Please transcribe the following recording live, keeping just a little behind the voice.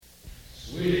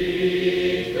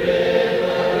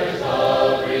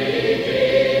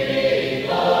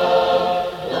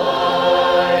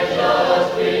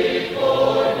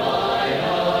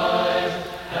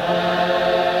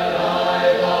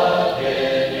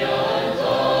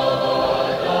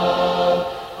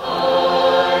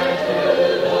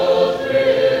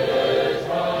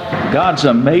God's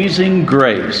amazing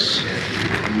grace.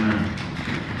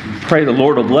 Pray the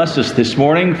Lord will bless us this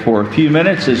morning for a few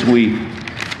minutes as we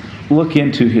look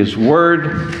into His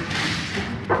Word.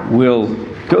 We'll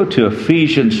go to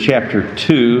Ephesians chapter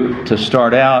 2 to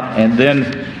start out, and then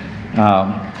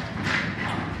I'd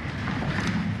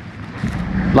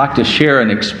like to share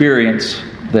an experience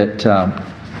that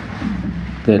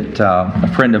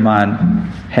a friend of mine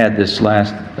had this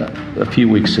a few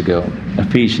weeks ago.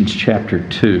 Ephesians chapter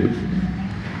 2,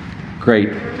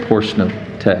 great portion of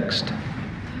text.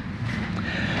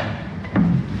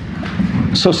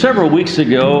 So several weeks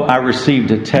ago, I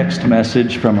received a text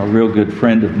message from a real good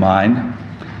friend of mine.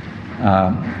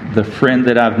 The friend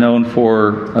that I've known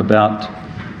for about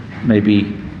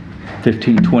maybe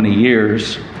 15, 20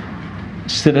 years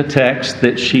sent a text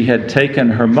that she had taken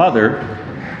her mother,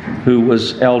 who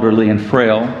was elderly and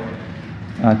frail,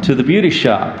 to the beauty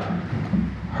shop.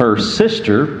 Her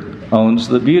sister owns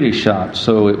the beauty shop,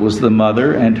 so it was the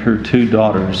mother and her two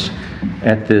daughters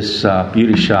at this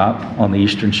beauty shop on the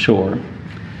Eastern Shore.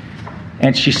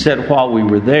 And she said while we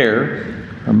were there,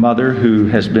 her mother, who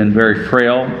has been very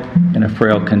frail, in a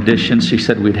frail condition, she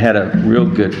said we'd had a real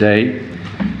good day.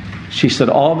 She said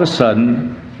all of a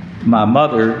sudden, my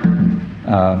mother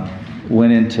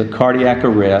went into cardiac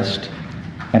arrest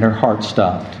and her heart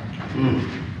stopped.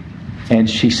 And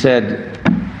she said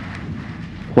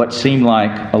what seemed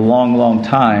like a long, long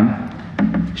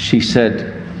time. She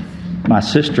said, my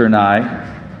sister and I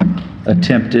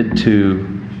attempted to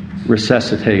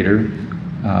resuscitate her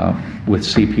with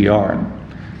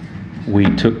CPR.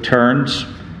 We took turns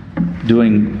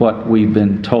doing what we've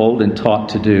been told and taught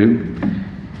to do.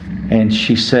 And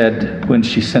she said, when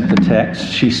she sent the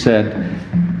text, she said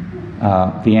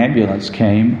the ambulance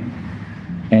came,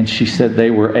 and she said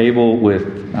they were able,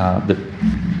 with the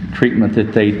treatment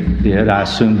that they did, I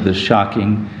assumed the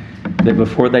shocking, that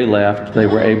before they left, they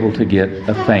were able to get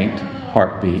a faint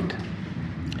heartbeat.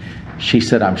 She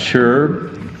said, I'm sure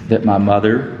that my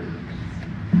mother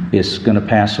is going to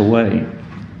pass away.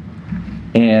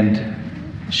 And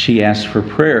she asked for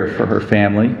prayer for her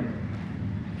family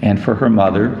and for her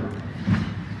mother.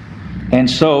 And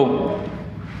so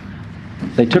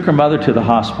they took her mother to the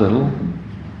hospital.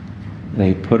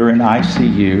 They put her in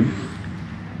ICU.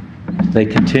 They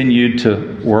continued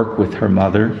to work with her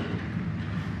mother.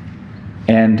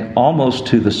 And almost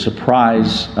to the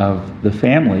surprise of the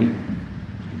family,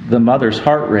 the mother's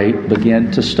heart rate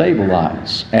began to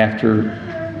stabilize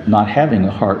after not having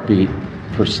a heartbeat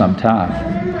for some time.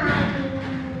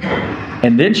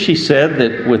 And then she said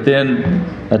that within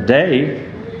a day,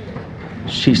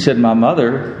 she said, my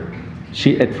mother,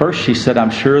 at first she said,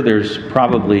 I'm sure there's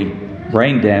probably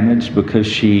brain damage, because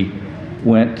she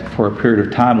went for a period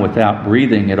of time without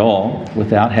breathing at all,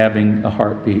 without having a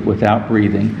heartbeat, without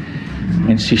breathing.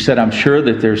 And she said, I'm sure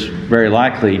that there's very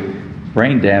likely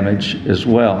brain damage as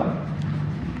well.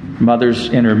 Mother's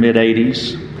in her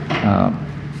mid-80s,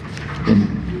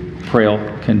 in frail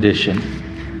condition.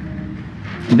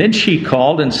 And then she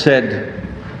called and said,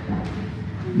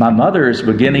 my mother is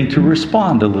beginning to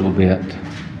respond a little bit.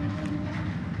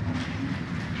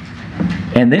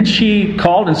 And then she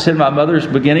called and said, my mother's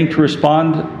beginning to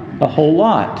respond a whole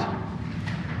lot.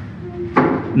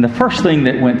 And the first thing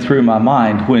that went through my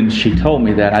mind when she told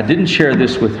me that, I didn't share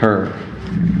this with her,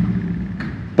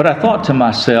 but I thought to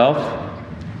myself,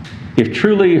 if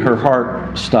truly her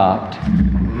heart stopped,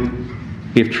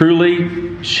 if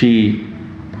truly she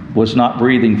was not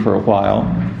breathing for a while,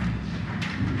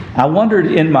 I wondered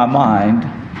in my mind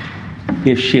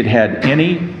if she had had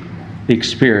any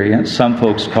experience. Some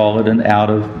folks call it an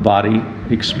out-of-body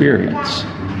experience.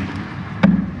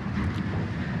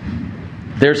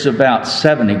 There's about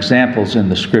 7 examples in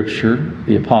the Scripture.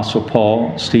 The Apostle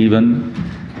Paul, Stephen,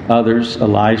 others,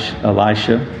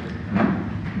 Elisha,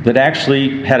 that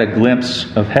actually had a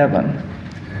glimpse of heaven.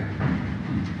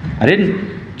 I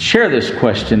didn't share this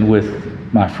question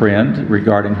with my friend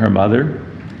regarding her mother,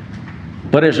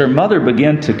 but as her mother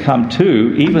began to come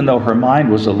to, even though her mind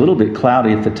was a little bit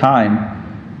cloudy at the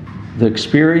time, the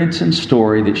experience and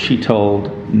story that she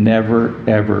told never,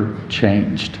 ever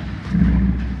changed.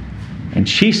 And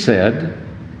she said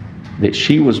that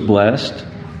she was blessed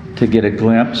to get a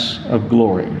glimpse of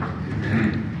glory.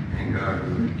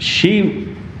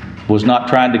 She was not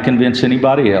trying to convince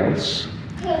anybody else,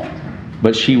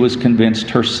 but she was convinced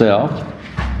herself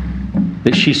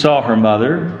that she saw her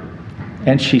mother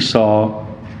and she saw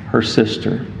her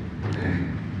sister.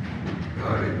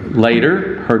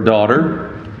 Later, her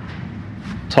daughter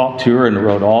talked to her and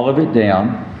wrote all of it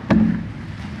down.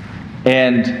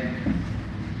 And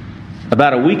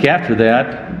about a week after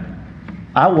that,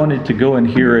 I wanted to go and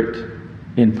hear it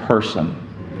in person.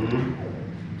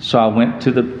 So I went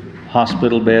to the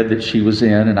hospital bed that she was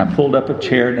in, and I pulled up a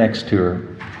chair next to her.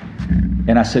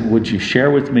 And I said, would you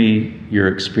share with me your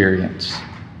experience?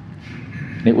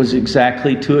 And it was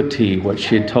exactly to a T what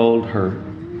she had told her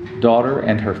daughter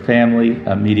and her family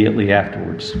immediately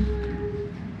afterwards.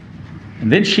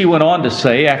 And then she went on to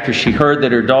say, after she heard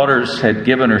that her daughters had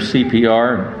given her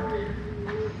CPR,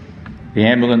 the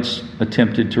ambulance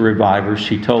attempted to revive her,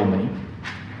 she told me.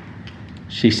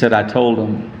 She said, I told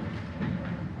them,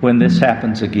 when this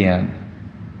happens again,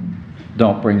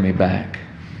 don't bring me back.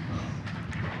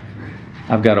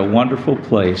 I've got a wonderful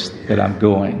place that I'm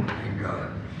going.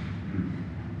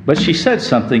 But she said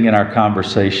something in our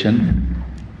conversation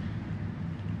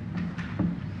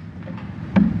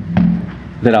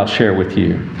that I'll share with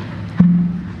you.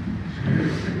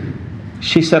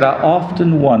 She said, I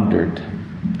often wondered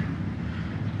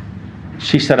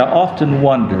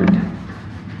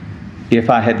if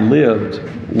I had lived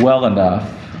well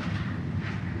enough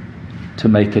to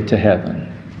make it to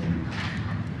heaven.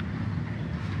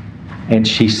 And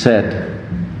she said,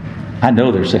 I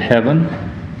know there's a heaven,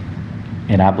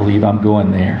 and I believe I'm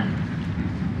going there.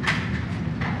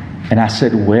 And I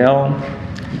said, well,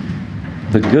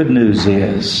 the good news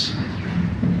is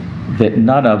that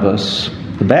none of us,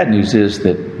 the bad news is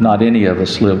that not any of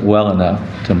us live well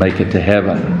enough to make it to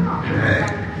heaven.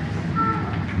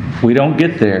 We don't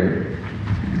get there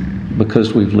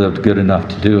because we've lived good enough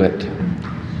to do it.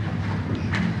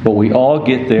 But we all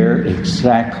get there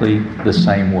exactly the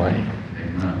same way.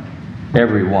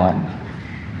 Everyone.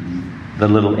 The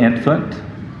little infant,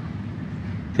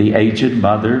 the aged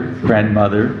mother,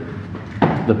 grandmother,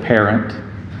 the parent,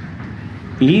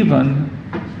 even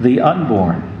the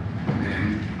unborn,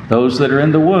 those that are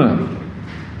in the womb.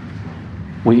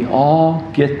 We all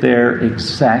get there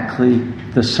exactly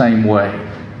the same way.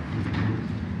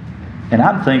 And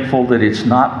I'm thankful that it's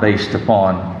not based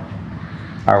upon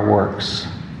our works,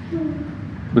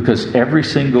 because every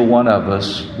single one of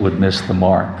us would miss the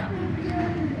mark.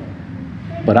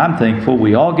 But I'm thankful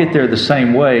we all get there the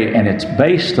same way, and it's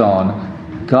based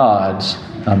on God's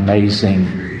amazing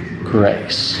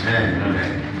grace.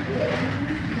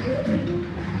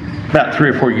 About 3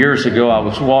 or 4 years ago, I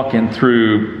was walking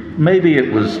through, maybe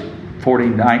it was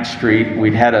 49th Street.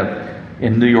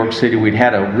 In New York City, we'd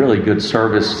had a really good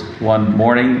service one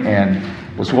morning, and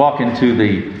was walking to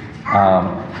the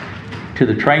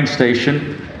train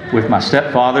station with my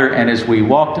stepfather. And as we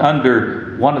walked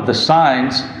under one of the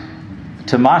signs,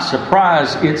 to my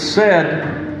surprise, it said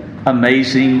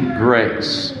Amazing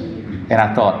Grace. And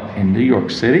I thought, in New York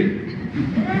City?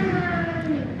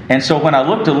 And so when I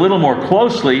looked a little more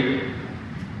closely,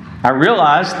 I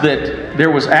realized that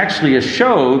there was actually a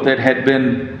show that had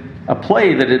been, a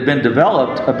play that had been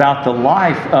developed about the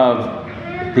life of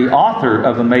the author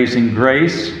of Amazing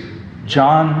Grace,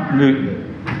 John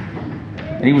Newton.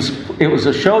 And it was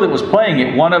a show that was playing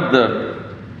at one of the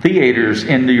theaters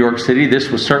in New York City. This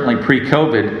was certainly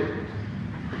pre-COVID.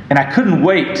 And I couldn't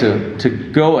wait to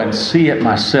go and see it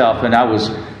myself. And I was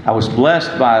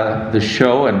blessed by the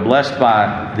show and blessed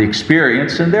by the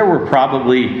experience. And there were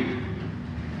probably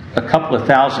a couple of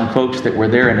thousand folks that were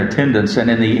there in attendance.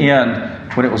 And in the end,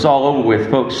 when it was all over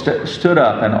with, folks stood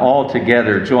up and all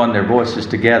together joined their voices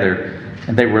together.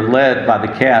 And they were led by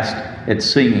the cast at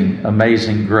singing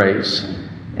Amazing Grace.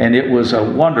 And it was a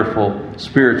wonderful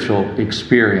spiritual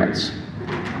experience.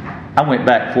 I went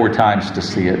back 4 times to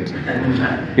see it.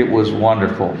 It was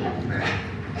wonderful.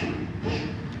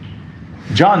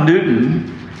 John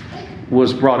Newton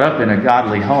was brought up in a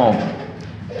godly home.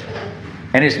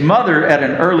 And his mother at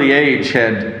an early age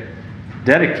had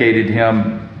dedicated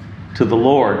him to the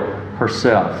Lord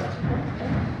herself.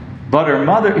 But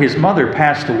his mother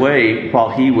passed away while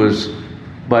he was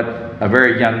but a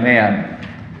very young man.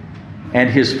 And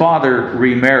his father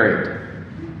remarried.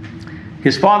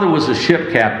 His father was a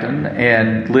ship captain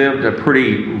and lived a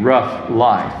pretty rough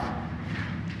life.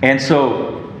 And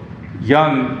so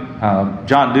young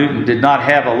John Newton did not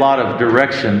have a lot of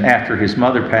direction after his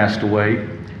mother passed away.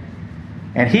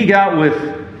 And he got with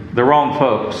the wrong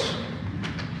folks.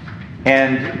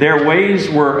 And their ways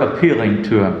were appealing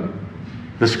to him.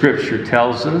 The Scripture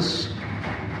tells us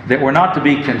that we're not to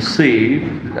be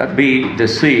deceived,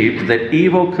 that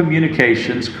evil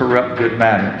communications corrupt good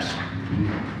manners.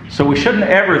 So we shouldn't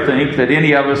ever think that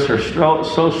any of us are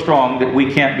so strong that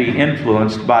we can't be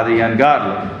influenced by the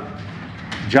ungodly.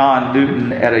 John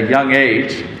Newton, at a young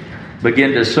age,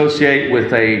 began to associate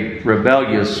with a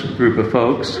rebellious group of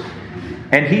folks,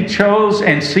 and he chose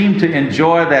and seemed to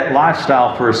enjoy that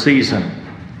lifestyle for a season.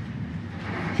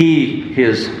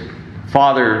 His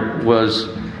father was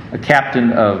a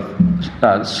captain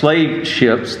of slave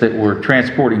ships that were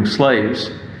transporting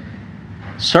slaves.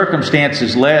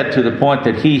 Circumstances led to the point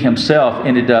that he himself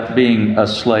ended up being a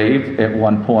slave at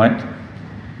one point,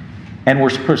 and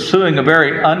was pursuing a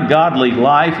very ungodly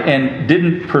life and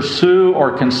didn't pursue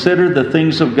or consider the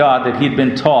things of God that he'd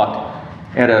been taught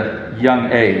at a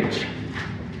young age.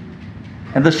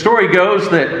 And the story goes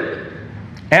that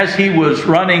as he was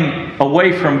running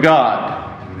away from God,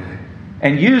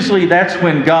 and usually that's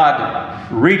when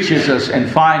God reaches us and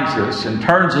finds us and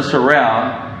turns us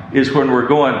around, is when we're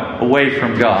going away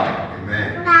from God.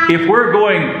 Amen. If we're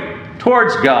going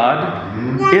towards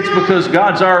God, it's because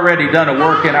God's already done a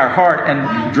work in our heart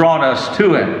and drawn us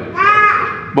to Him.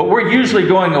 But we're usually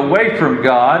going away from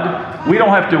God. We don't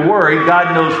have to worry.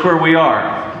 God knows where we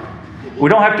are. We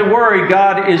don't have to worry.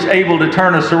 God is able to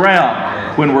turn us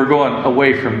around when we're going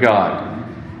away from God.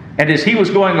 And as he was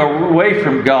going away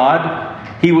from God,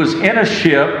 he was in a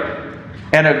ship,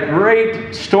 and a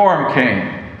great storm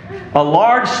came. A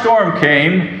large storm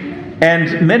came,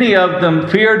 and many of them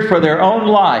feared for their own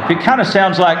life. It kind of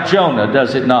sounds like Jonah,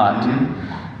 does it not?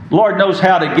 The Lord knows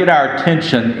how to get our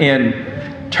attention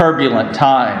in turbulent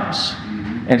times.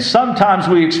 And sometimes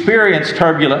we experience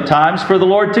turbulent times for the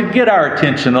Lord to get our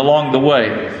attention along the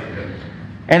way.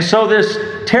 And so this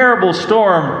terrible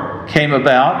storm came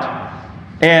about,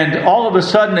 and all of a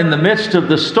sudden in the midst of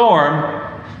the storm,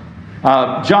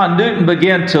 John Newton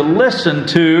began to listen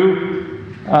to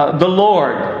the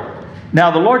Lord.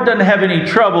 Now, the Lord doesn't have any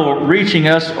trouble reaching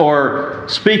us or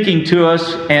speaking to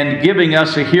us and giving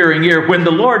us a hearing ear. When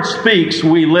the Lord speaks,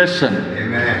 we listen.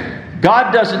 Amen.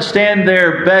 God doesn't stand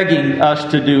there begging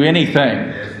us to do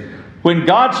anything. When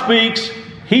God speaks,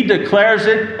 He declares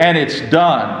it and it's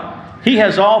done. He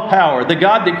has all power. The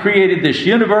God that created this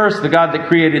universe, the God that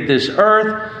created this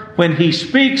earth, when He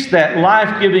speaks that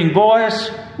life-giving voice,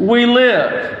 we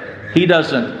live. He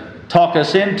doesn't talk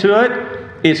us into it.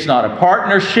 It's not a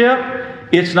partnership.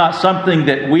 It's not something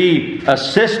that we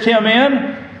assist Him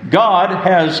in. God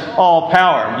has all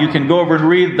power. You can go over and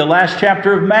read the last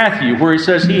chapter of Matthew where He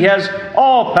says He has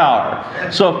all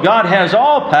power. So if God has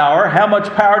all power, how much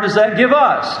power does that give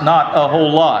us? Not a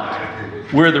whole lot.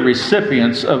 We're the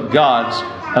recipients of God's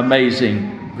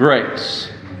amazing grace.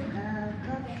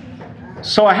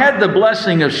 So I had the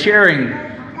blessing of sharing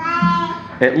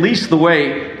at least the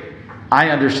way I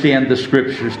understand the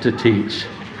Scriptures to teach.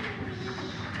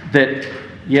 That,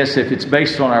 yes, if it's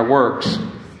based on our works,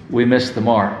 we miss the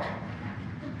mark.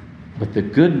 But the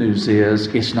good news is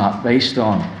it's not based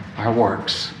on our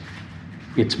works.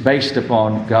 It's based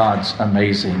upon God's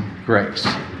amazing grace.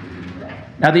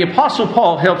 Now, the Apostle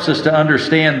Paul helps us to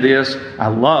understand this. I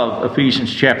love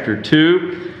Ephesians chapter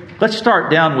 2. Let's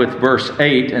start down with verse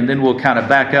 8, and then we'll kind of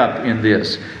back up in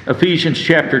this. Ephesians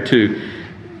chapter 2,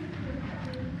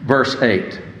 verse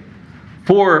 8.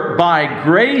 For by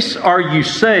grace are you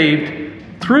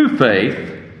saved through faith.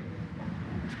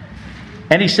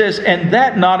 And he says, and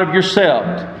that not of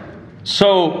yourselves.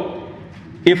 So,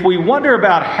 if we wonder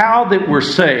about how that we're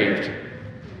saved,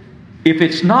 if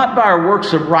it's not by our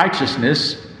works of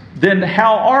righteousness, then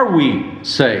how are we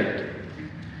saved?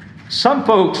 Some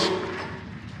folks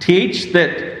teach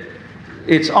that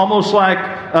it's almost like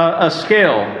a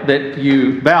scale that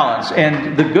you balance,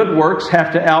 and the good works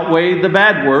have to outweigh the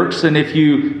bad works, and if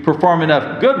you perform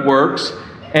enough good works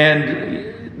and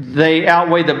they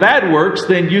outweigh the bad works,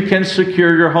 then you can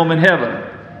secure your home in heaven.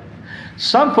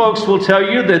 Some folks will tell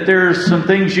you that there's some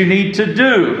things you need to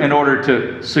do in order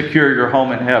to secure your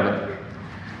home in heaven.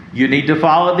 You need to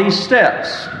follow these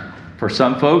steps. For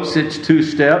some folks, it's 2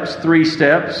 steps, 3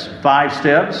 steps, 5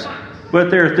 steps. But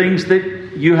there are things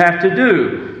that you have to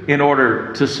do in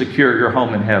order to secure your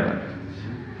home in heaven.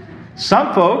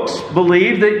 Some folks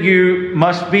believe that you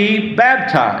must be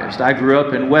baptized. I grew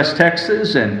up in West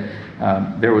Texas, and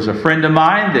there was a friend of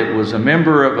mine that was a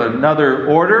member of another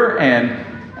order,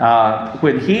 and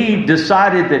when he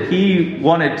decided that he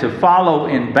wanted to follow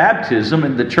in baptism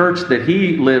in the church that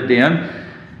he lived in,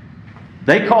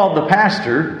 they called the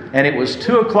pastor, and it was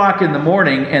 2 o'clock in the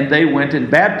morning, and they went and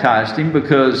baptized him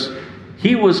because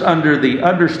he was under the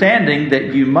understanding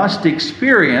that you must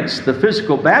experience the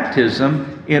physical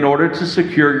baptism in order to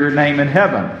secure your name in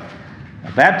heaven.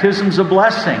 Now, baptism's a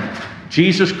blessing.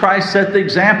 Jesus Christ set the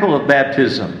example of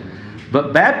baptism.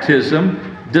 But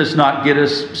baptism does not get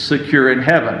us secure in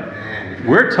heaven.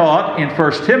 We're taught in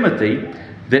 1 Timothy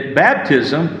that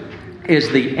baptism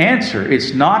is the answer.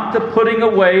 It's not the putting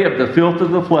away of the filth of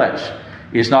the flesh.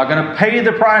 It's not going to pay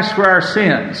the price for our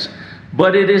sins.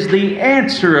 But it is the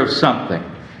answer of something.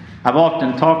 I've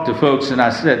often talked to folks and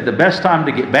I said the best time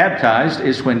to get baptized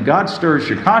is when God stirs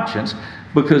your conscience,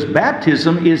 because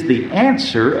baptism is the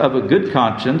answer of a good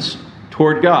conscience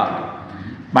toward God.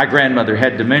 My grandmother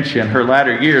had dementia in her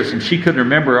latter years, and she couldn't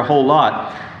remember a whole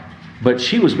lot. But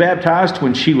she was baptized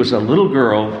when she was a little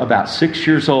girl, about 6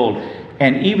 years old.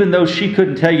 And even though she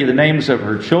couldn't tell you the names of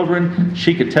her children,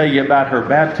 she could tell you about her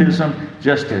baptism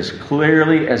just as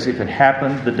clearly as if it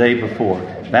happened the day before.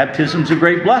 Baptism's a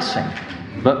great blessing,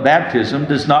 but baptism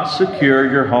does not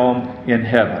secure your home in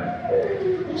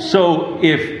heaven. So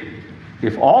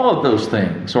if all of those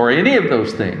things, or any of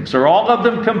those things, or all of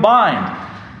them combined,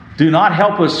 do not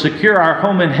help us secure our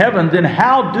home in heaven, then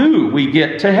how do we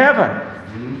get to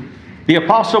heaven? The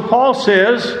Apostle Paul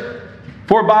says,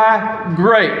 for by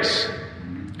grace.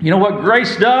 You know what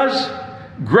grace does?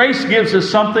 Grace gives us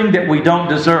something that we don't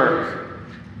deserve.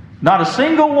 Not a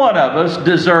single one of us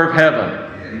deserve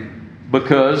heaven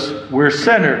because we're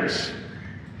sinners.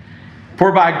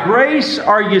 For by grace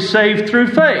are you saved through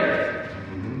faith.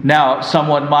 Now,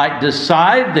 someone might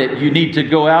decide that you need to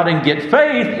go out and get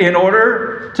faith in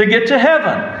order to get to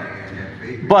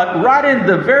heaven. But right in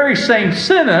the very same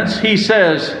sentence, he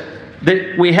says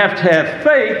that we have to have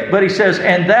faith, but he says,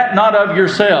 and that not of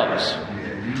yourselves.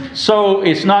 So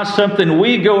it's not something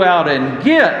we go out and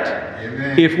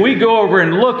get. If we go over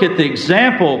and look at the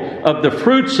example of the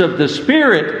fruits of the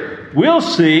Spirit, we'll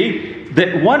see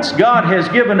that once God has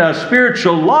given us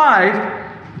spiritual life,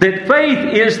 that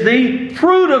faith is the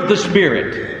fruit of the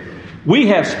Spirit. We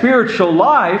have spiritual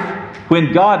life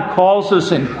when God calls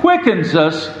us and quickens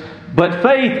us, but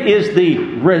faith is the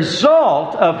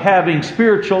result of having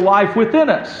spiritual life within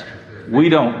us. We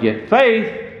don't get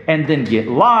faith and then get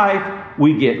life.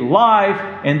 We get life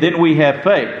and then we have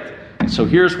faith. And so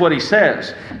here's what he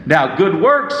says. Now, good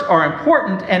works are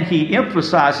important, and he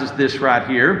emphasizes this right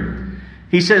here.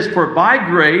 He says, for by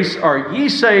grace are ye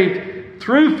saved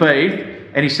through faith.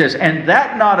 And he says, and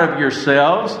that not of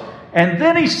yourselves. And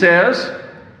then he says,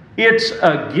 it's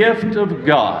a gift of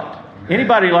God.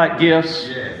 Anybody like gifts?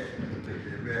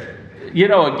 You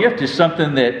know, a gift is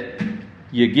something that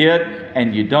you get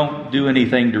and you don't do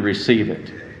anything to receive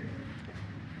it.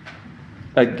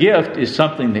 A gift is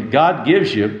something that God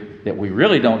gives you that we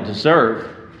really don't deserve,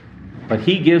 but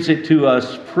He gives it to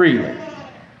us freely.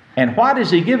 And why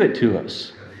does He give it to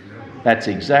us? That's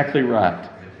exactly right.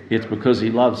 It's because He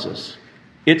loves us.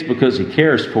 It's because He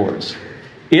cares for us.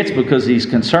 It's because He's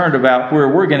concerned about where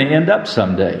we're going to end up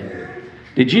someday.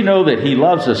 Did you know that He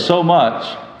loves us so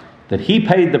much that He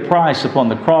paid the price upon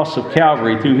the cross of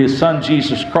Calvary through His Son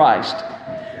Jesus Christ?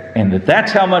 And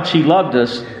that's how much He loved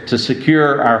us to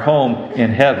secure our home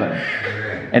in heaven.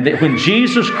 And that when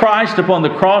Jesus Christ upon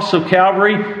the cross of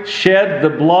Calvary shed the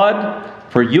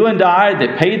blood for you and I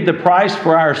that paid the price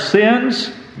for our sins,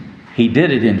 He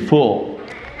did it in full.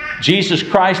 Jesus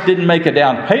Christ didn't make a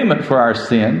down payment for our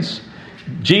sins.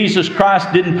 Jesus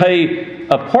Christ didn't pay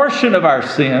a portion of our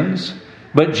sins,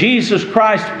 but Jesus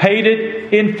Christ paid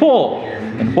it in full.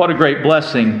 And what a great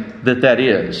blessing that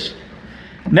is.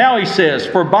 Now he says,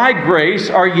 for by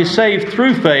grace are you saved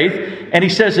through faith. And he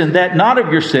says, and that not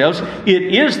of yourselves, it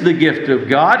is the gift of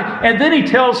God. And then he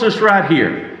tells us right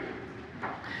here,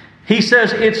 he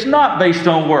says it's not based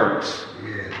on works.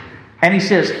 And he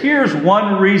says, here's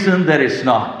one reason that it's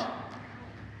not.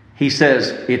 He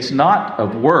says, it's not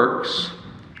of works,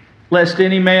 lest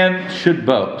any man should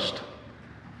boast.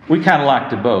 We kind of like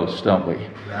to boast, don't we?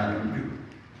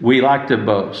 We like to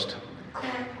boast.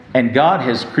 And God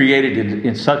has created it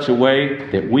in such a way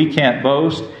that we can't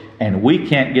boast and we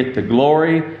can't get the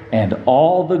glory, and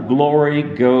all the glory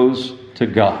goes to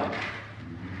God.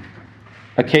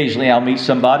 Occasionally I'll meet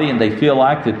somebody and they feel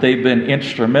like that they've been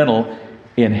instrumental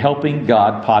in helping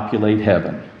God populate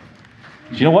heaven.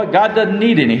 Do you know what? God doesn't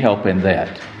need any help in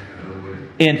that.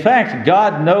 In fact,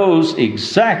 God knows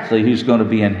exactly who's going to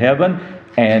be in heaven.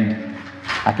 And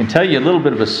I can tell you a little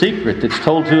bit of a secret that's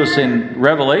told to us in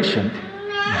Revelation.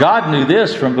 God knew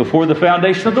this from before the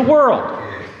foundation of the world.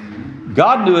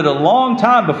 God knew it a long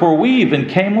time before we even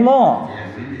came along.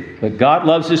 But God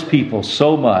loves His people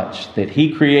so much that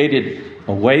He created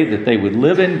a way that they would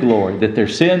live in glory, that their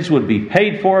sins would be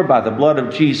paid for by the blood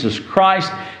of Jesus Christ.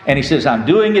 And He says, I'm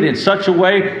doing it in such a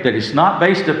way that it's not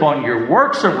based upon your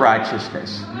works of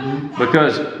righteousness.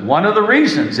 Because one of the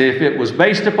reasons, if it was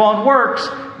based upon works,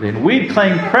 then we'd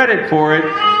claim credit for it,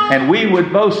 and we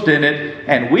would boast in it,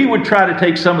 and we would try to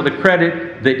take some of the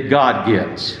credit that God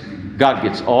gets. God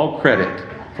gets all credit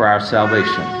for our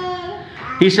salvation.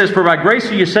 He says, for by grace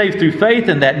are you saved through faith,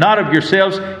 and that not of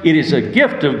yourselves. It is a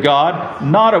gift of God,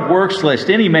 not of works,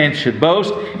 lest any man should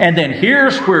boast. And then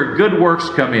here's where good works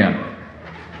come in.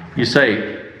 You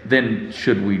say, then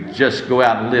should we just go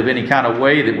out and live any kind of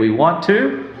way that we want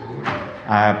to?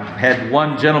 I had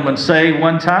one gentleman say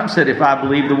one time, said, if I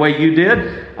believed the way you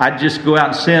did, I'd just go out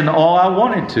and sin all I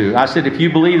wanted to. I said, if you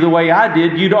believe the way I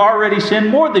did, you'd already sin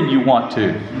more than you want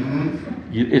to.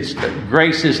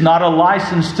 Grace is not a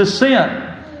license to sin.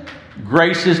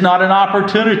 Grace is not an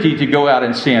opportunity to go out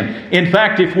and sin. In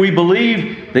fact, if we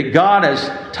believe that God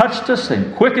has touched us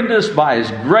and quickened us by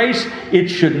His grace, it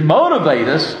should motivate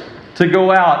us to go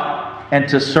out and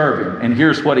to serve Him. And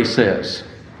here's what He says.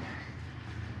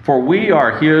 For we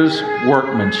are His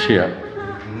workmanship.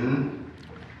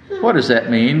 What does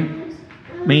that mean?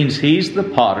 It means He's the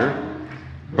potter.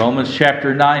 Romans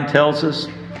chapter 9 tells us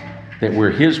that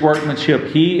we're His workmanship.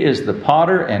 He is the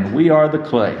potter and we are the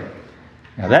clay.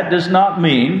 Now that does not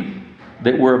mean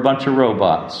that we're a bunch of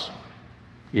robots.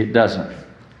 It doesn't.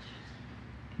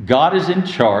 God is in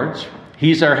charge.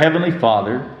 He's our Heavenly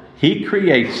Father. He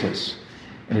creates us.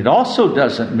 And it also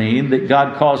doesn't mean that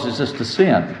God causes us to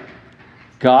sin.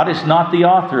 God is not the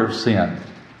author of sin.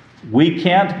 We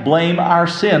can't blame our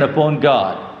sin upon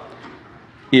God.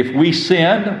 If we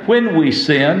sin, when we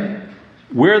sin,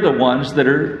 we're the ones that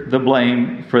are the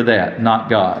blame for that, not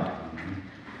God.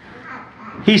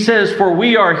 He says, for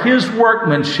we are His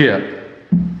workmanship.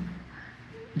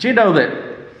 Do you know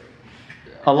that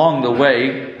along the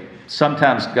way,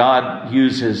 sometimes God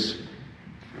uses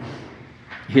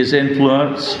His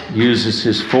influence, uses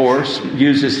His force,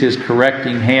 uses His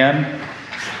correcting hand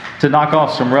to knock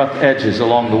off some rough edges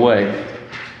along the way,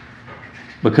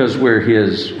 because we're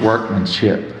His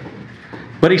workmanship.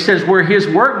 But He says we're His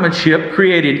workmanship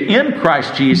created in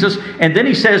Christ Jesus. And then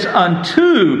He says,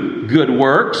 unto good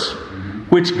works,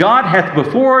 which God hath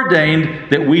before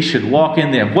ordained that we should walk in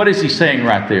them. What is He saying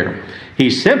right there?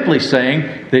 He's simply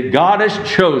saying that God has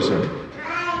chosen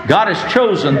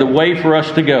the way for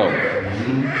us to go.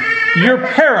 Your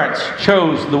parents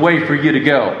chose the way for you to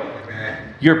go.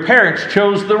 Your parents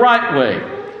chose the right way.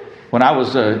 When I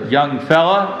was a young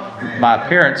fella, my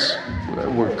parents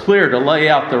were clear to lay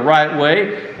out the right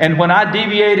way. And when I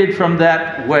deviated from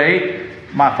that way,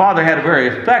 my father had a very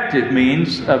effective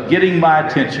means of getting my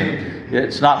attention.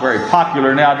 It's not very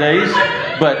popular nowadays,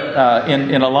 but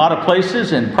in a lot of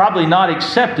places, and probably not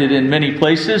accepted in many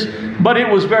places, but it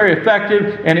was very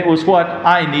effective, and it was what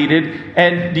I needed.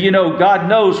 And do you know, God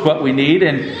knows what we need,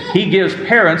 and He gives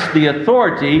parents the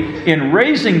authority in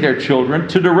raising their children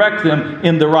to direct them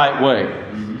in the right way.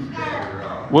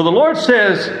 Well, the Lord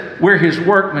says we're His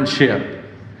workmanship.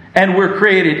 And we're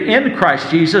created in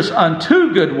Christ Jesus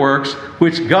unto good works,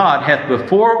 which God hath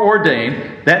before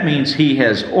ordained. That means He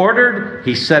has ordered,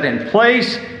 He's set in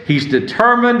place, He's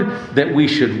determined that we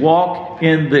should walk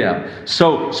in them.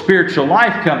 So spiritual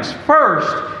life comes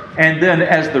first, and then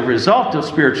as the result of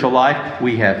spiritual life,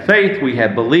 we have faith, we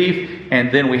have belief,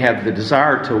 and then we have the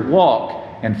desire to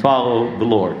walk and follow the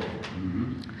Lord.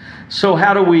 So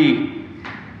how do we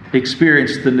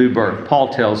experience the new birth? Paul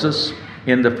tells us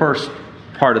in the first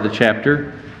part of the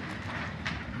chapter.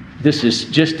 This is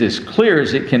just as clear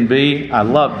as it can be. I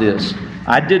love this.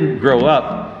 I didn't grow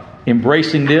up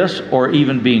embracing this or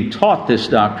even being taught this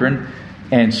doctrine,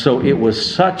 and so it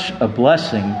was such a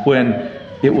blessing when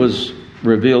it was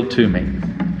revealed to me.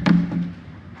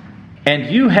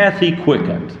 And you hath He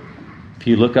quickened. If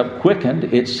you look up quickened,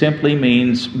 it simply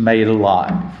means made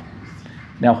alive.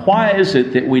 Now, why is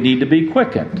it that we need to be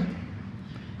quickened?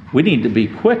 We need to be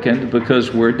quickened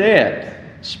because we're dead.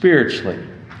 Spiritually,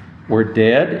 we're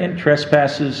dead in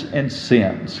trespasses and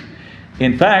sins.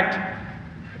 In fact,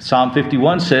 Psalm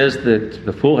 51 says that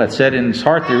the fool hath said in his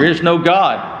heart, there is no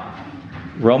God.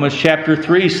 Romans chapter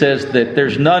 3 says that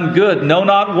there's none good, no,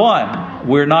 not one.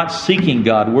 We're not seeking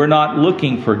God. We're not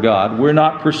looking for God. We're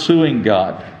not pursuing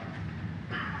God.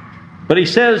 But he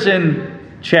says in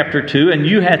chapter 2, and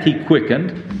you hath He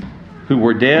quickened, who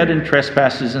were dead in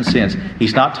trespasses and sins.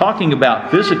 He's not talking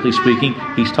about physically speaking.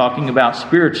 He's talking about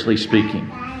spiritually speaking.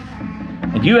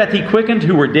 And you hath He quickened,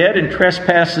 who were dead in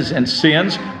trespasses and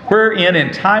sins, wherein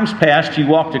in times past ye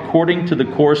walked according to the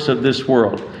course of this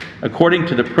world, according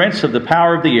to the prince of the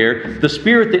power of the air, the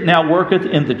spirit that now worketh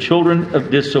in the children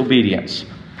of disobedience.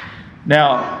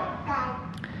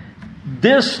 Now,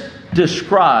 this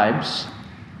describes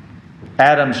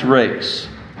Adam's race.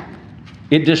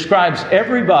 It describes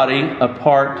everybody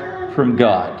apart from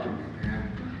God.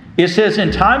 It says, in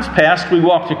times past we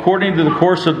walked according to the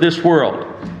course of this world,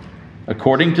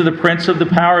 according to the prince of the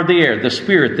power of the air, the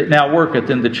spirit that now worketh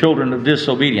in the children of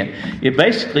disobedience. It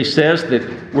basically says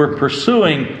that we're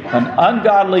pursuing an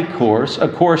ungodly course, a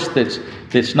course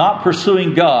that's not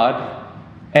pursuing God,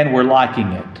 and we're liking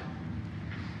it.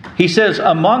 He says,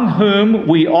 among whom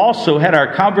we also had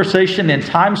our conversation in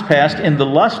times past in the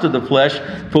lust of the flesh,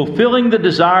 fulfilling the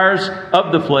desires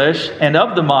of the flesh and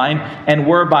of the mind, and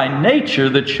were by nature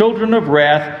the children of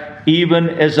wrath, even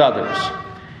as others.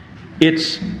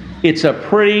 It's a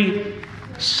pretty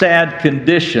sad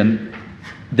condition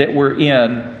that we're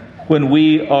in when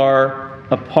we are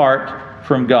apart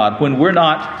from God, when we're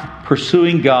not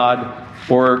pursuing God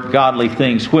or godly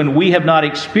things, when we have not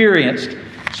experienced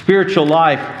spiritual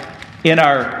life in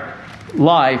our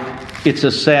life. It's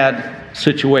a sad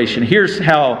situation. Here's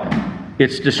how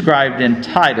it's described in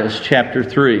Titus chapter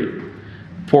 3.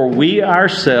 For we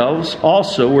ourselves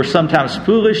also were sometimes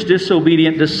foolish,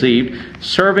 disobedient, deceived,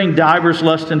 serving divers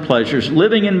lusts and pleasures,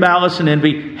 living in malice and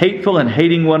envy, hateful and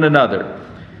hating one another.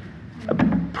 A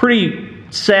pretty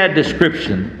sad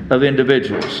description of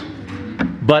individuals.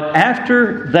 But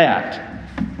after that,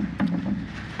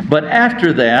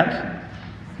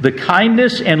 the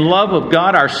kindness and love of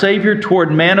God our Savior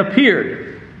toward man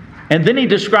appeared. And then he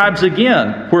describes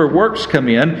again where works come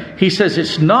in. He says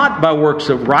it's not by works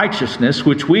of righteousness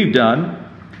which we've done,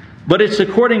 but it's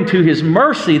according to His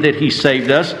mercy that He saved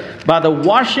us by the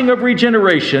washing of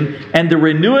regeneration and the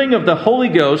renewing of the Holy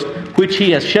Ghost, which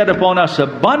He has shed upon us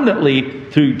abundantly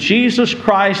through Jesus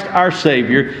Christ our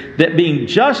Savior, that being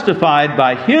justified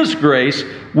by His grace,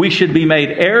 we should be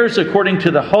made heirs according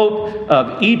to the hope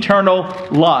of eternal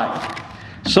life.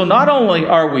 So not only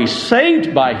are we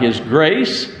saved by His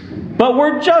grace, but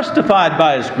we're justified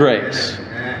by His grace.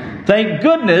 Thank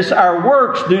goodness our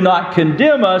works do not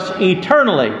condemn us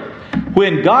eternally.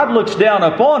 When God looks down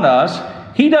upon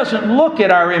us, He doesn't look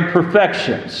at our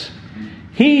imperfections.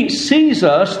 He sees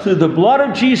us through the blood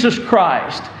of Jesus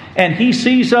Christ, and He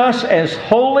sees us as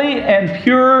holy and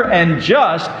pure and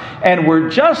just, and we're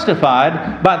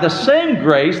justified by the same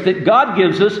grace that God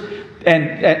gives us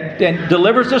and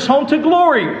delivers us home to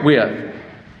glory with.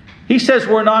 He says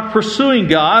we're not pursuing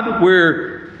God.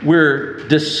 We're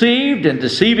deceived and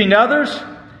deceiving others.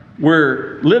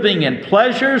 We're living in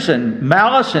pleasures and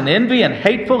malice and envy and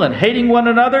hateful and hating one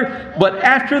another. But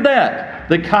after that,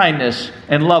 the kindness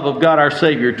and love of God our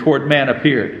Savior toward man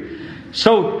appeared.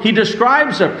 So he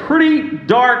describes a pretty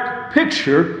dark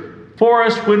picture for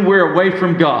us when we're away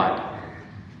from God.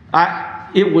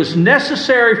 It was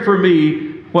necessary for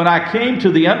me when I came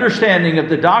to the understanding of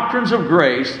the doctrines of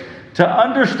grace to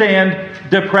understand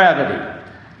depravity.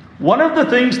 One of the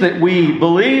things that we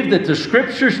believe that the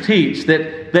Scriptures teach,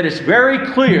 that is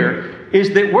very clear,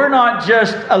 is that we're not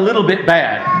just a little bit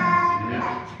bad,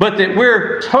 but that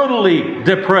we're totally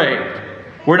depraved.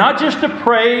 We're not just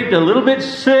depraved, a little bit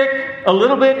sick, a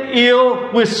little bit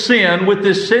ill with sin, with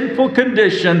this sinful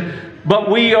condition, but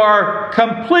we are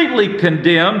completely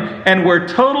condemned and we're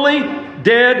totally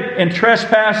dead in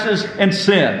trespasses and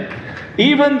sin.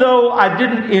 Even though I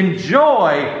didn't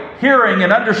enjoy hearing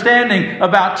and understanding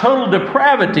about total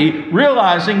depravity,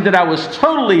 realizing that I was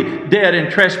totally dead in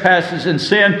trespasses and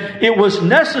sin, it was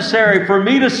necessary for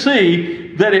me to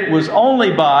see that it was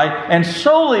only by and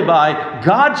solely by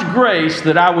God's grace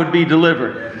that I would be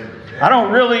delivered. I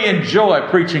don't really enjoy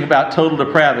preaching about total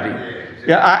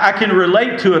depravity. I can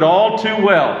relate to it all too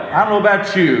well. I don't know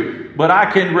about you, but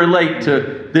I can relate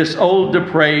to this old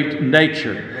depraved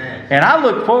nature. And I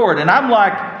look forward, and I'm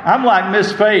like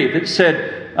Miss Faye that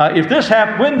said,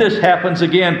 when this happens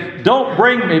again, don't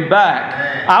bring me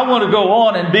back. I want to go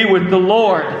on and be with the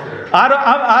Lord.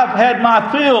 I've had my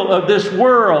fill of this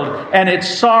world and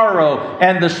its sorrow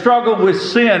and the struggle with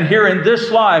sin here in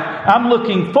this life. I'm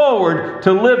looking forward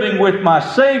to living with my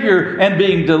Savior and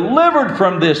being delivered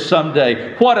from this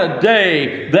someday. What a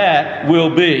day that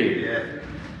will be.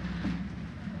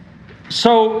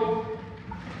 So,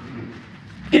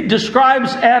 it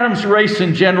describes Adam's race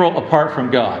in general apart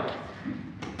from God.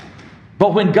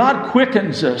 But when God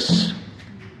quickens us,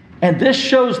 and this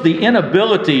shows the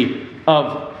inability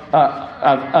of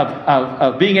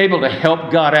being able to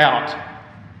help God out,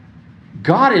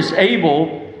 God is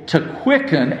able to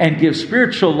quicken and give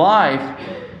spiritual life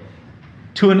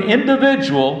to an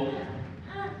individual,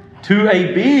 to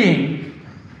a being,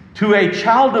 to a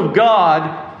child of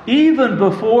God, even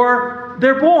before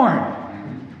they're born.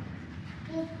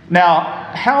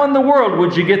 Now, how in the world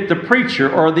would you get the preacher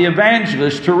or the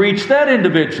evangelist to reach that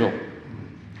individual?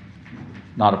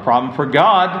 Not a problem for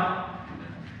God.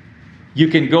 You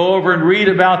can go over and read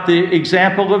about the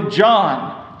example of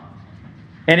John.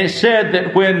 And it said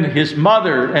that when his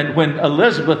mother and when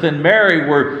Elizabeth and Mary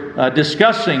were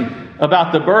discussing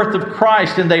about the birth of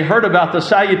Christ and they heard about the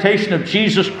salutation of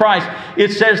Jesus Christ,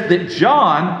 it says that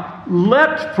John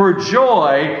leapt for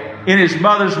joy in his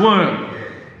mother's womb.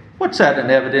 What's that an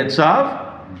evidence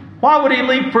of? Why would he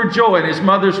leap for joy in his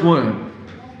mother's womb?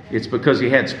 It's because he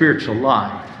had spiritual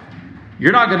life.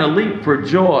 You're not going to leap for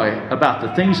joy about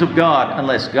the things of God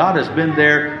unless God has been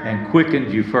there and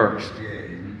quickened you first.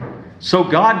 So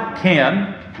God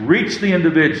can reach the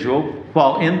individual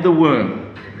while in the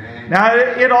womb. Now,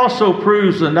 it also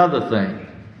proves another thing.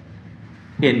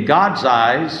 In God's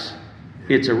eyes,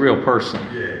 it's a real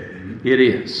person. It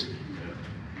is.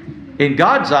 In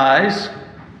God's eyes,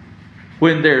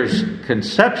 when there's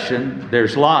conception,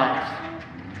 there's life.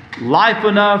 Life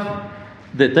enough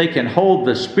that they can hold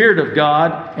the Spirit of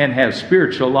God and have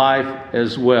spiritual life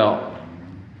as well.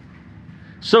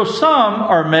 So some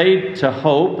are made to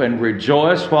hope and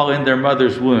rejoice while in their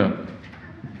mother's womb.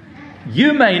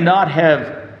 You may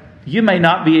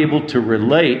not be able to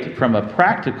relate from a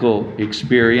practical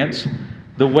experience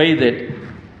the way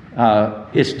that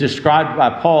it's described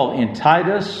by Paul in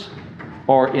Titus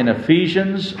or in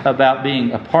Ephesians about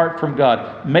being apart from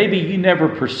God. Maybe you never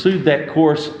pursued that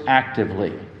course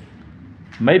actively.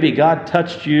 Maybe God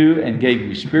touched you and gave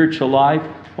you spiritual life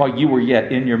while you were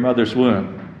yet in your mother's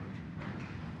womb.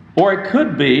 Or it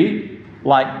could be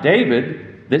like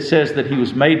David that says that he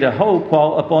was made to hope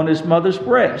while upon his mother's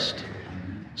breast.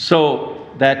 So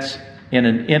that's in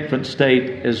an infant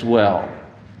state as well.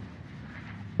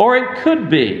 Or it could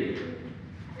be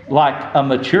like a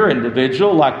mature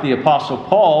individual like the Apostle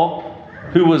Paul,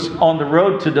 who was on the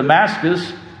road to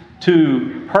Damascus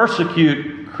to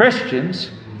persecute Christians,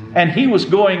 and he was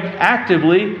going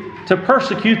actively to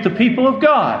persecute the people of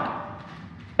God.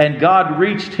 And God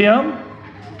reached him,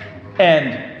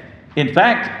 and in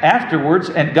fact, afterwards,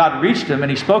 and God reached him, and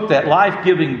he spoke that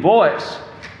life-giving voice.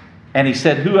 And he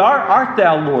said, "Who art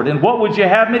thou, Lord? And what would you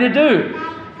have me to do?"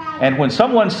 And when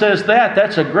someone says that,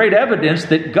 that's a great evidence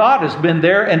that God has been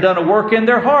there and done a work in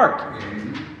their heart.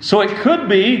 So it could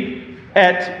be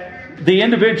at the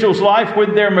individual's life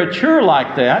when they're mature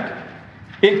like that.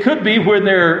 It could be when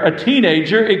they're a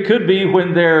teenager. It could be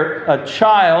when they're a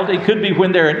child. It could be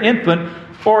when they're an infant.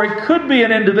 Or it could be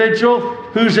an individual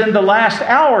who's in the last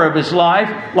hour of his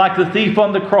life, like the thief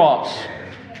on the cross.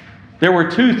 There were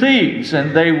two thieves,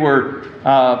 and they were,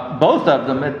 both of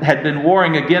them had been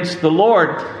warring against the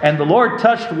Lord, and the Lord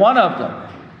touched one of them.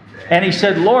 And he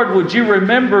said, "Lord, would you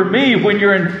remember me when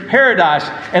you're in paradise?"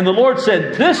 And the Lord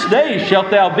said, "This day shalt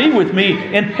thou be with me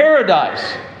in paradise."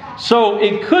 So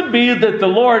it could be that the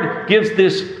Lord gives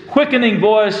this quickening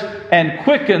voice and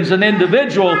quickens an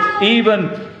individual even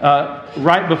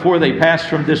right before they pass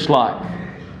from this life.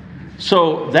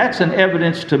 So that's an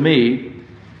evidence to me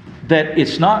that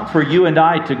it's not for you and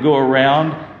I to go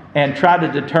around and try to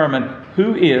determine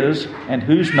who is and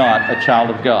who's not a child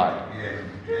of God.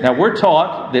 Now, we're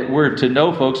taught that we're to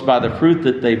know folks by the fruit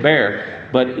that they bear.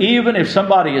 But even if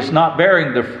somebody is not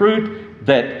bearing the fruit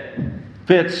that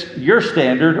fits your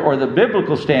standard or the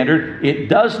biblical standard, it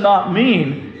does not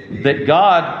mean that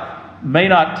God may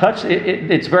not touch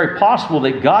it. It's very possible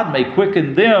that God may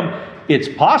quicken them. It's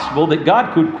possible that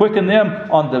God could quicken them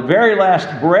on the very last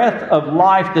breath of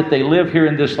life that they live here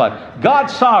in this life.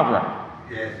 God's sovereign.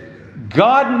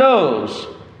 God knows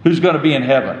who's going to be in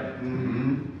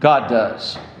heaven. God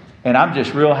does. And I'm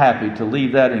just real happy to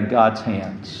leave that in God's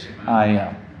hands. I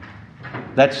am.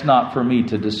 That's not for me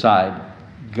to decide.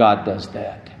 God does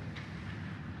that.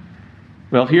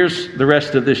 Well, here's the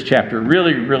rest of this chapter.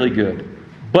 Really, really good.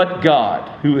 But God,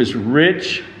 who is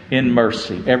rich in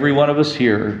mercy. Every one of us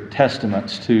here are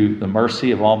testaments to the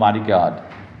mercy of Almighty God.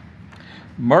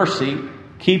 Mercy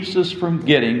keeps us from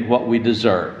getting what we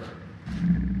deserve.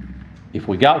 If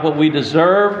we got what we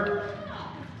deserved,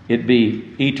 it'd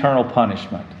be eternal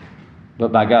punishment.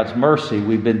 But by God's mercy,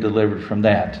 we've been delivered from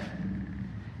that.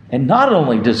 And not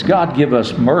only does God give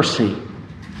us mercy,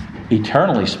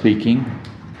 eternally speaking,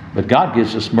 but God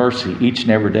gives us mercy each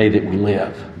and every day that we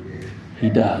live. He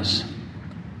does.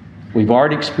 We've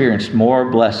already experienced more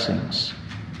blessings.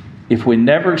 If we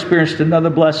never experienced another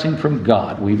blessing from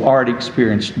God, we've already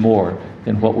experienced more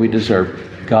than what we deserve.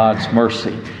 God's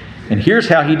mercy. And here's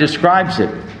how he describes it.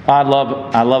 I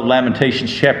love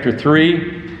Lamentations chapter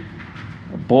 3.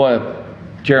 Boy,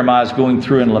 Jeremiah's going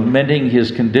through and lamenting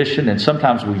his condition, and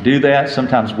sometimes we do that.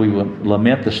 Sometimes we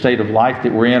lament the state of life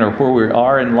that we're in or where we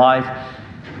are in life.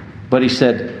 But he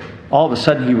said, all of a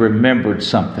sudden he remembered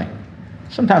something.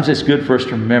 Sometimes it's good for us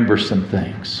to remember some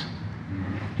things.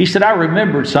 He said, I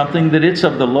remembered something, that it's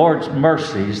of the Lord's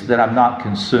mercies that I'm not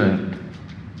consumed.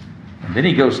 And then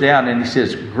he goes down and he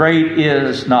says, great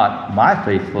is not my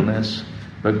faithfulness,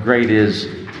 but great is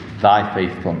thy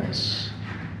faithfulness.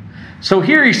 So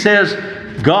here he says,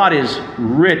 God is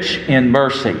rich in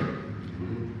mercy.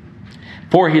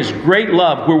 For his great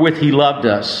love wherewith he loved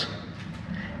us,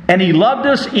 And He loved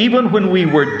us even when we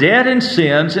were dead in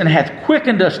sins, and hath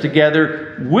quickened us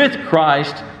together with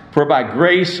Christ, for by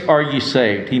grace are ye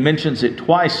saved. He mentions it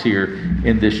twice here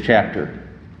in this chapter.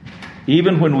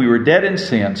 Even when we were dead in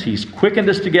sins, He's quickened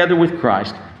us together with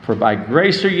Christ, for by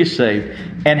grace are ye saved,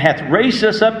 and hath raised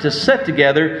us up to sit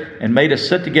together, and made us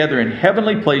sit together in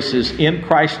heavenly places in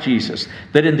Christ Jesus,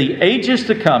 that in the ages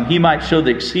to come He might show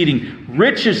the exceeding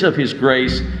riches of His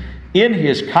grace in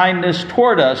His kindness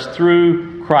toward us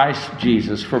through Christ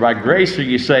Jesus. For by grace are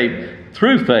ye saved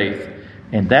through faith,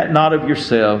 and that not of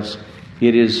yourselves,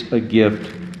 it is a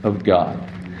gift of God.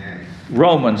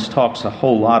 Romans talks a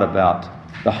whole lot about,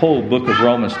 the whole book of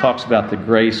Romans talks about the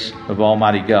grace of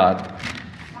Almighty God.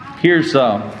 Here's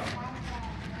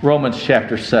Romans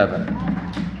chapter 7.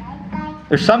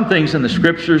 There's some things in the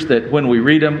Scriptures that when we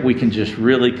read them, we can just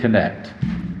really connect.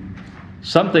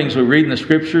 Some things we read in the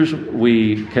Scriptures,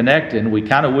 we connect and we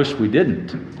kind of wish we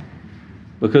didn't,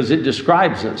 because it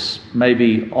describes us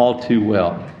maybe all too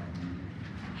well.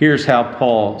 Here's how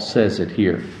Paul says it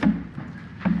here.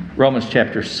 Romans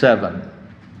chapter 7.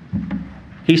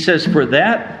 He says, "For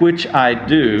that which I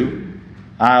do,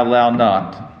 I allow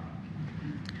not.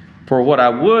 For what I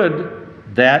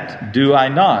would, that do I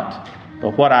not.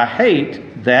 But what I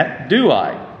hate, that do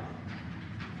I."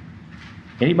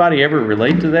 Anybody ever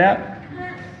relate to that?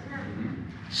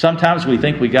 Sometimes we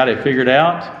think we got it figured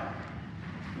out.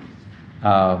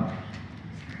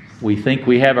 We think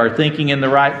we have our thinking in the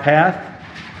right path.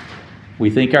 We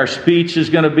think our speech is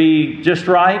going to be just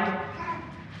right.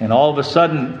 And all of a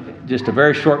sudden, just a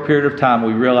very short period of time,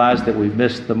 we realize that we've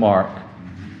missed the mark.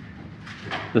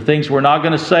 The things we're not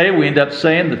going to say, we end up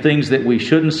saying. The things that we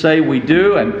shouldn't say, we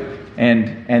do.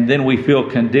 And then we feel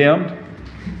condemned.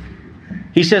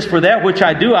 He says, "For that which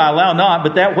I do, I allow not,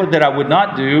 but that I would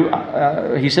not do,"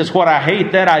 he says, "what I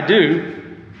hate, that I do.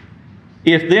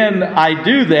 If then I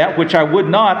do that which I would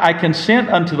not, I consent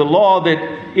unto the law that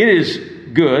it is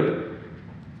good."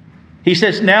 He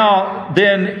says, "Now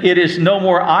then it is no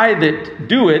more I that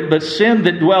do it, but sin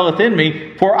that dwelleth in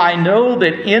me. For I know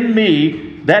that in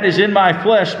me, that is in my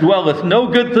flesh, dwelleth no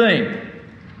good thing."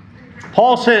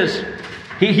 Paul says,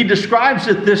 he describes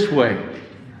it this way.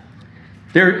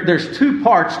 There's two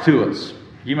parts to us.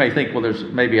 You may think, well, there's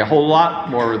maybe a whole lot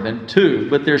more than two,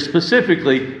 but there's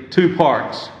specifically two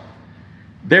parts.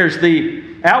 There's the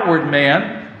outward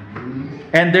man,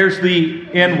 and there's the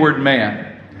inward man.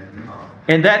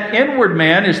 And that inward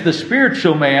man is the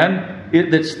spiritual man.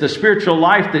 It's the spiritual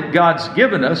life that God's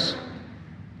given us.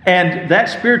 And that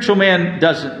spiritual man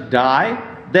doesn't die.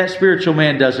 That spiritual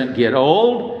man doesn't get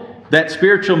old. That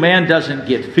spiritual man doesn't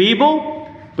get feeble.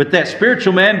 But that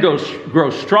spiritual man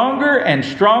grows stronger and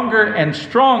stronger and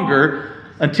stronger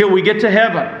until we get to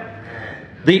heaven.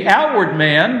 The outward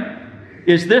man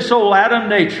is this old Adam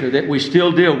nature that we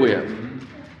still deal with.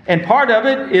 And part of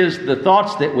it is the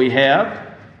thoughts that we have.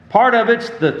 Part of it's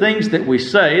the things that we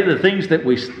say, the things that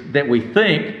we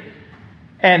think.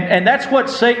 And that's what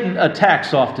Satan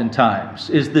attacks oftentimes,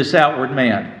 is this outward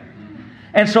man.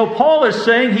 And so Paul is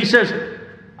saying, he says,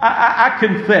 I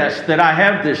confess that I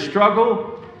have this struggle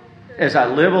as I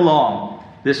live along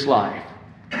this life.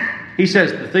 He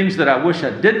says, the things that I wish I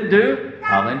didn't do,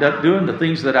 I'll end up doing. The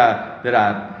things that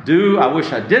I do, I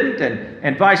wish I didn't,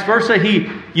 and vice versa.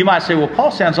 You might say, well, Paul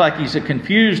sounds like he's a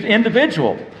confused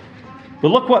individual. But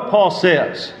look what Paul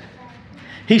says.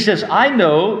 He says, "I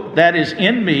know that is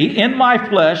in me, in my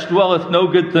flesh dwelleth no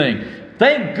good thing."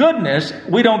 Thank goodness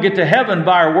we don't get to heaven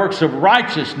by our works of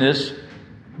righteousness,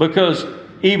 because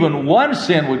even one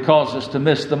sin would cause us to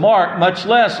miss the mark, much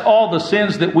less all the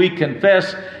sins that we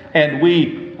confess and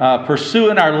we pursue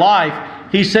in our life.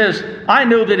 He says, "I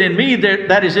know that in me,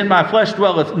 that is in my flesh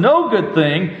dwelleth no good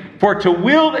thing, for to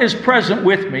will is present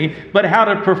with me, but how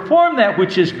to perform that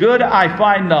which is good I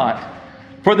find not.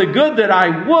 For the good that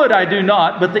I would, I do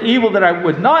not, but the evil that I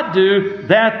would not do,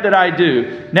 that I do.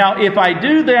 Now, if I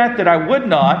do that I would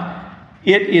not,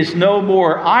 it is no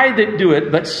more I that do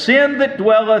it, but sin that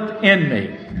dwelleth in me."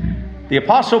 The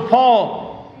Apostle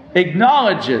Paul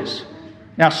acknowledges.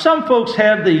 Now, some folks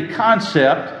have the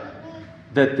concept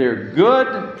that they're good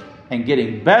and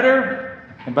getting better,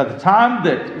 and by the time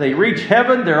that they reach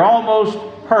heaven, they're almost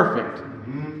perfect.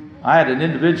 I had an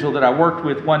individual that I worked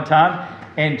with one time,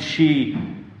 and she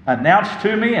announced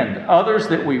to me and others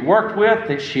that we worked with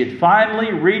that she had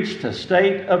finally reached a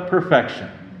state of perfection,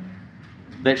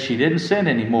 that she didn't sin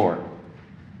anymore.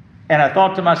 And I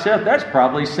thought to myself, that's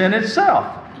probably sin itself,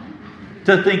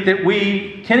 to think that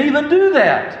we can even do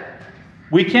that.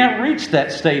 We can't reach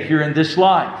that state here in this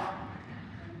life.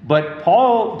 But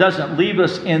Paul doesn't leave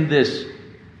us in this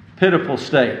pitiful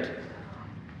state.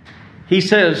 He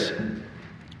says,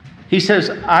 He says,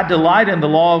 I delight in the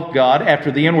law of God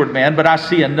after the inward man, but I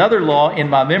see another law in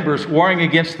my members, warring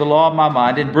against the law of my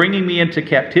mind and bringing me into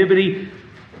captivity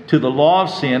to the law of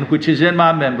sin, which is in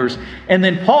my members. And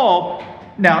then Paul,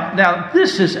 now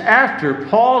this is after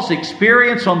Paul's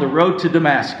experience on the road to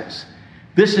Damascus.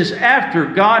 This is after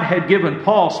God had given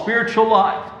Paul spiritual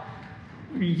life.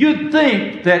 You'd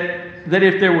think that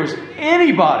if there was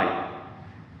anybody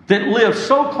that lived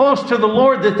so close to the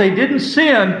Lord that they didn't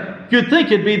sin, you'd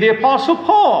think it'd be the Apostle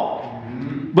Paul.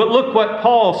 But look what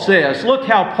Paul says. Look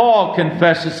how Paul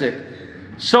confesses it.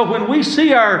 So when we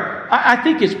see I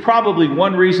think it's probably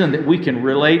one reason that we can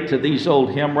relate to these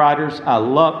old hymn writers. I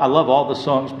love all the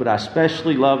songs, but I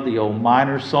especially love the old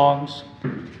minor songs.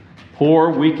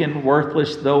 Poor, weak, and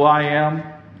worthless though I am,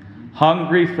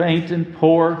 hungry, faint, and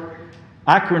poor,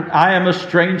 I am a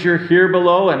stranger here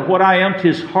below, and what I am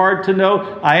 'tis hard to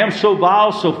know. I am so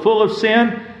vile, so full of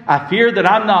sin, I fear that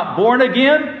I'm not born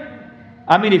again.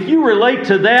 I mean, if you relate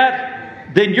to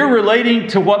that, then you're relating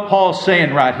to what Paul's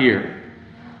saying right here.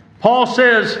 Paul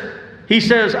says, he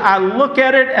says, I look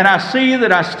at it and I see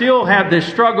that I still have this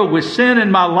struggle with sin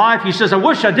in my life. He says, I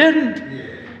wish I didn't.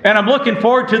 And I'm looking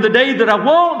forward to the day that I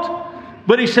won't.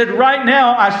 But he said, right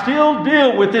now, I still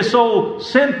deal with this old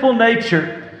sinful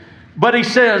nature. But he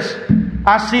says,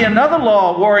 I see another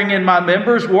law warring in my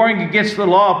members, warring against the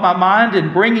law of my mind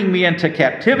and bringing me into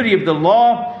captivity of the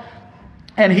law.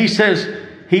 And he says,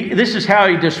 this is how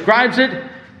he describes it.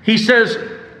 He says,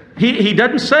 he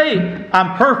doesn't say,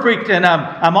 I'm perfect and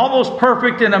I'm almost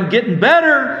perfect and I'm getting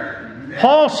better.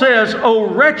 Paul says, O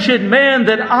wretched man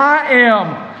that I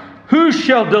am, who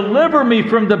shall deliver me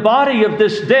from the body of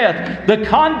this death? The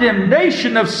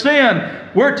condemnation of sin.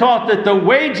 We're taught that the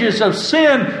wages of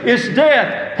sin is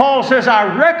death. Paul says,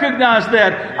 I recognize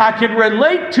that. I can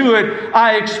relate to it.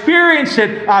 I experience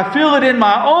it. I feel it in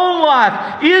my own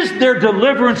life. Is there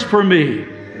deliverance for me?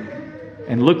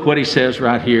 And look what he says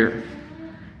right here.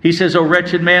 He says, O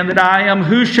wretched man that I am,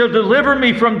 who shall deliver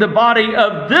me from the body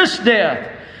of this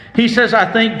death? He says,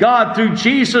 I thank God through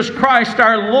Jesus Christ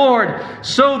our Lord.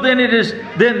 So then it is,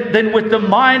 then with the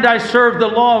mind I serve the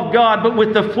law of God, but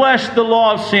with the flesh the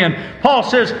law of sin. Paul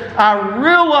says, I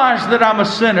realize that I'm a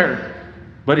sinner.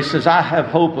 But he says, I have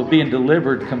hope of being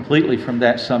delivered completely from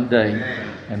that someday.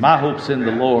 And my hope's in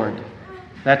the Lord.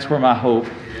 That's where my hope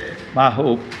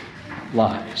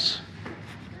lies.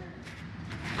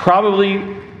 Probably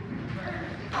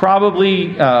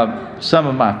some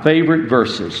of my favorite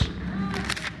verses.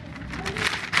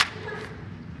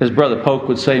 As Brother Polk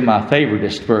would say, my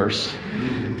favoriteest verse.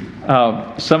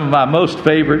 Some of my most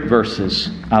favorite verses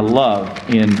I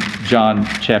love in John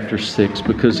chapter 6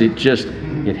 because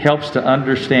it helps to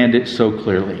understand it so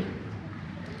clearly.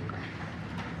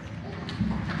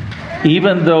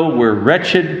 Even though we're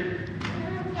wretched,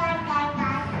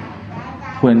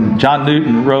 when John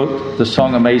Newton wrote the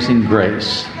song Amazing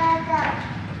Grace,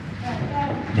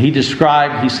 he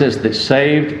says that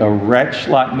saved a wretch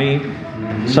like me.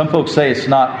 Some folks say it's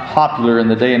not popular in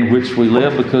the day in which we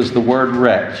live because the word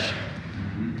wretch.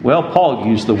 Well, Paul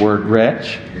used the word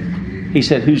wretch. He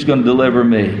said, who's going to deliver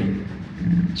me?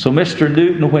 So Mr.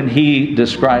 Newton, when he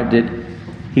described it,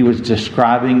 he was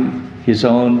describing his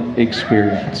own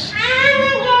experience.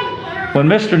 When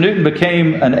Mr. Newton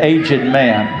became an aged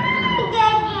man,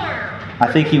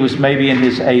 I think he was maybe in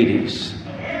his 80s,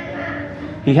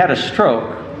 he had a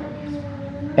stroke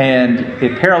and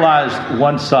it paralyzed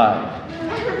one side.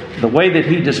 The way that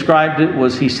he described it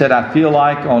was, he said, I feel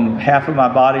like on half of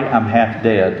my body, I'm half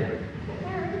dead.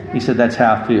 He said, that's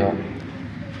how I feel.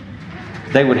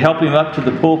 They would help him up to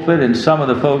the pulpit, and some of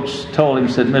the folks told him,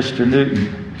 said, Mr.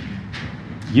 Newton,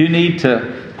 you need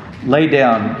to lay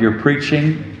down your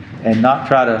preaching and not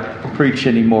try to preach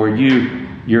anymore.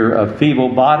 You're a feeble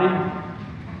body.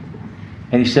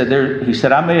 And he said,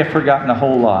 I may have forgotten a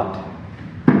whole lot,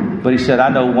 but he said, I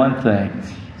know one thing.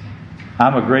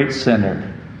 I'm a great sinner.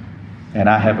 And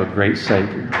I have a great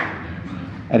Savior.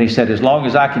 And he said, as long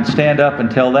as I can stand up and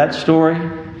tell that story,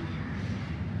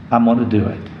 I'm going to do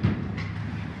it.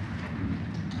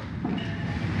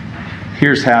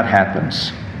 Here's how it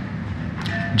happens.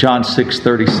 John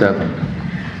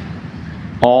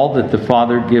 6:37. All that the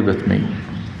Father giveth me.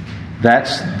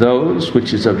 That's those,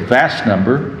 which is a vast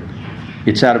number.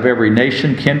 It's out of every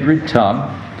nation, kindred, tongue.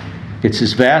 It's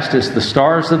as vast as the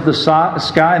stars of the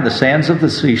sky and the sands of the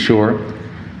seashore.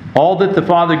 All that the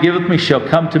Father giveth me shall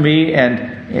come to me,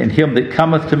 and him that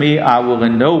cometh to me I will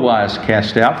in no wise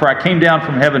cast out. For I came down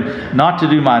from heaven not to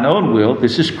do mine own will,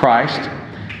 this is Christ,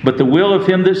 but the will of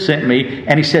him that sent me.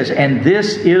 And he says, and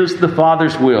this is the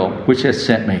Father's will which hath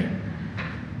sent me,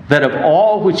 that of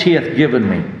all which he hath given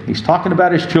me, he's talking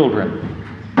about his children,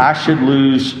 I should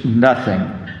lose nothing,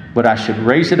 but I should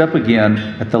raise it up again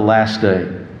at the last day.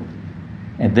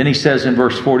 And then he says in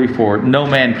verse 44, no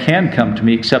man can come to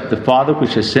me except the Father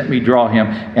which has sent me draw him,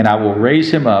 and I will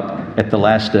raise him up at the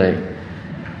last day.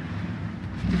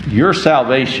 Your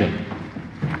salvation,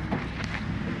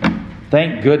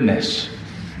 thank goodness,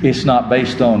 it's not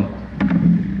based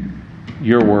on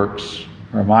your works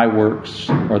or my works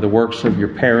or the works of your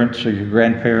parents or your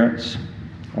grandparents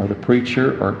or the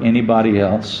preacher or anybody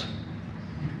else.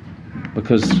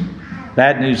 Because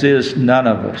bad news is none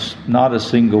of us, not a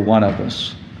single one of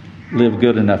us, live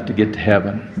good enough to get to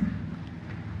heaven.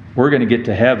 We're going to get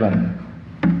to heaven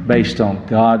based on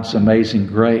God's amazing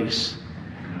grace.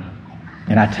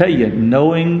 And I tell you,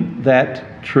 knowing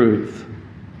that truth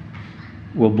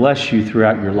will bless you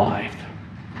throughout your life.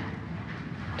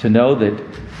 To know that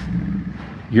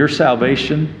your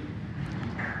salvation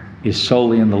is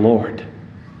solely in the Lord.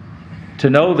 To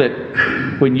know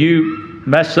that when you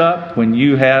mess up, when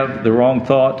you have the wrong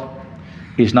thought,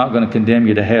 He's not going to condemn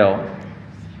you to hell.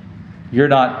 You're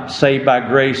not saved by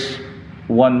grace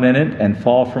 1 minute and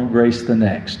fall from grace the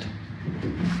next.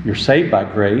 You're saved by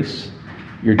grace,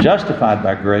 you're justified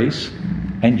by grace,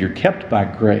 and you're kept by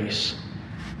grace.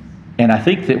 And I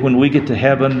think that when we get to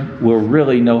heaven, we'll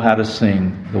really know how to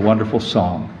sing the wonderful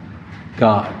song,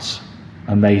 God's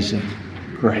Amazing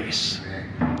Grace.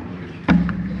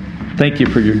 Thank you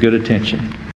for your good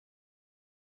attention.